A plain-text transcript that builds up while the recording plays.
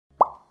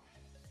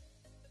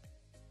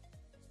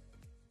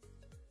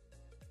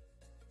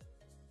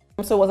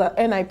So it was at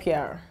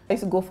NIPR. I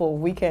used to go for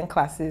weekend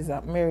classes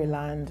at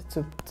Maryland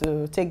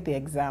to take the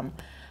exam.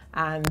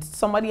 And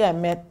somebody I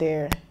met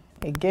there,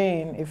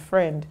 again, a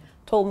friend,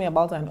 told me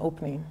about an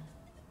opening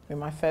with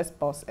my first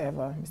boss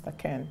ever, Mr.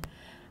 Ken.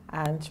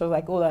 And she was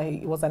like, oh,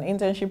 it was an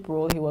internship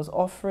role. He was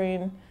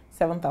offering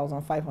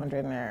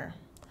 7,500 naira.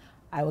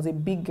 I was a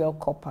big girl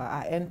copper.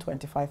 I earned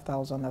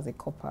 25,000 as a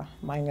copper,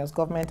 minus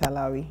government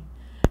allowance.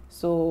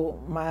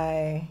 So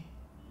my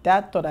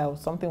dad thought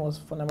something was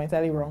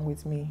fundamentally wrong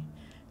with me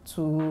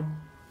to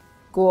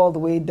go all the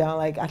way down.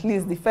 Like, at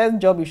least the first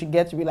job you should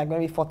get to be like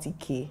maybe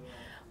 40K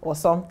or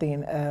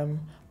something.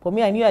 For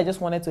me, I knew I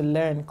just wanted to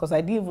learn because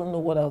I didn't even know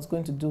what I was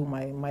going to do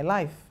my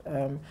life.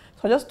 So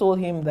I just told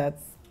him that,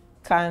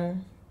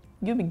 can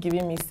you be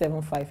giving me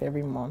 7,500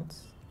 every month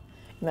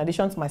in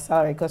addition to my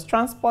salary? Because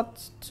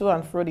transport to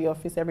and fro the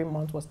office every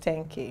month was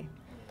 10K.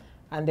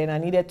 And then I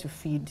needed to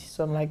feed.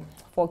 So I'm like,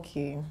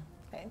 4K.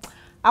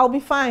 I'll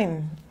be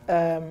fine.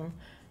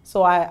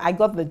 So I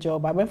got the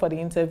job. I went for the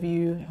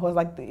interview. It was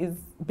like, it's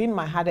been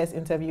my hardest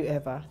interview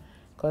ever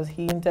because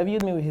he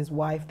interviewed me with his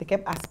wife. They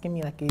kept asking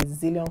me like a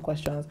zillion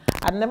questions.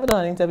 I'd never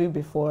done an interview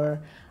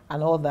before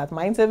and all that.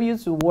 My interview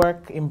to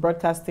work in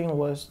broadcasting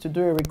was to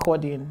do a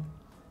recording.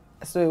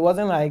 So it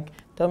wasn't like,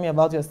 tell me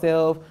about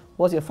yourself.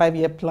 What's your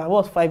 5-year plan?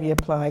 What's 5-year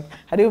plan? Like,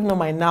 I didn't even know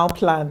my now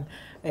plan.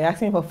 They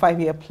asked me for a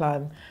 5-year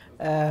plan.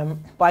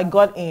 But I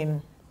got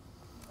in,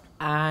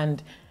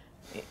 and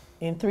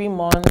in 3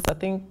 months, I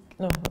think,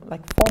 no,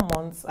 like 4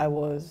 months, I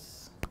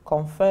was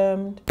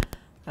confirmed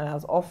and I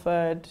was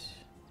offered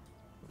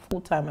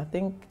full-time. I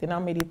think they now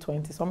made it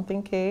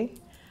 20-something K.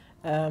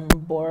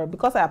 But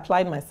because I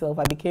applied myself,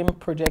 I became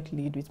project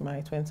lead with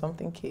my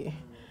 20-something K.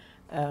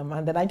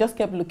 And then I just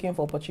kept looking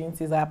for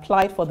opportunities. I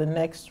applied for the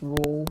next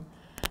role.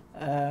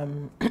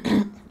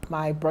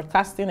 My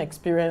broadcasting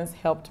experience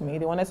helped me.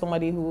 They wanted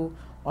somebody who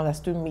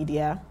understood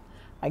media.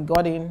 I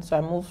got in, so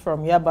I moved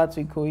from Yaba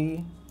to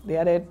Ikoyi. They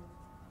added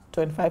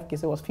 25K,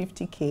 so it was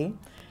 50K.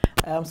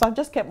 So I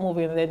just kept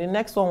moving. And then the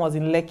next one was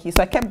in Lekki,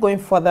 so I kept going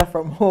further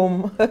from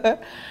home.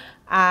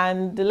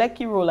 And the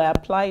Lekki role, I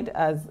applied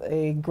as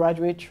a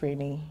graduate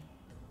trainee.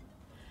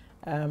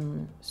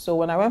 So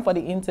when I went for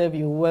the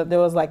interview, well, there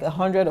was like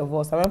 100 of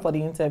us. I went for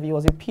the interview. It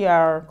was a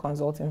PR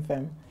consulting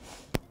firm.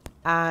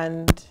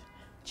 And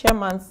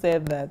chairman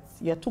said that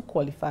you're too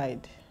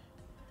qualified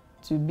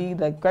to be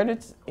the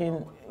graduate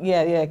in,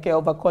 okay,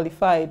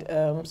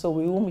 overqualified. So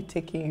we won't be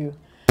taking you.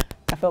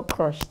 I felt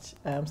crushed.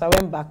 So I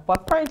went back.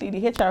 But apparently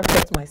the HR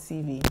kept my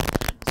CV.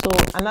 So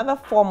another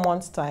 4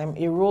 months time,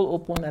 a role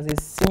opened as a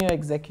senior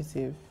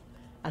executive.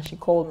 And she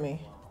called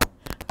me.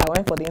 I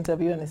went for the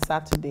interview on a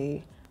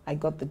Saturday. I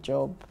got the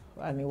job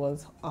and it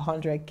was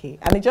 100K.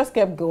 And it just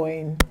kept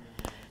going.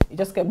 It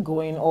just kept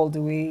going all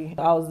the way.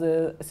 I was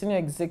the senior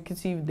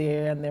executive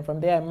there, and then from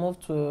there I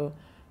moved to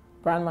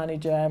brand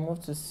manager, I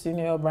moved to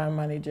senior brand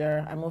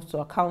manager, I moved to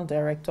account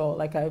director.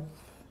 Like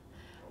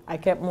I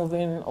kept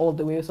moving all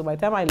the way. So by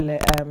the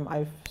time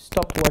I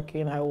stopped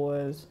working, I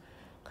was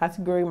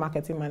category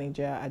marketing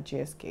manager at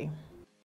GSK.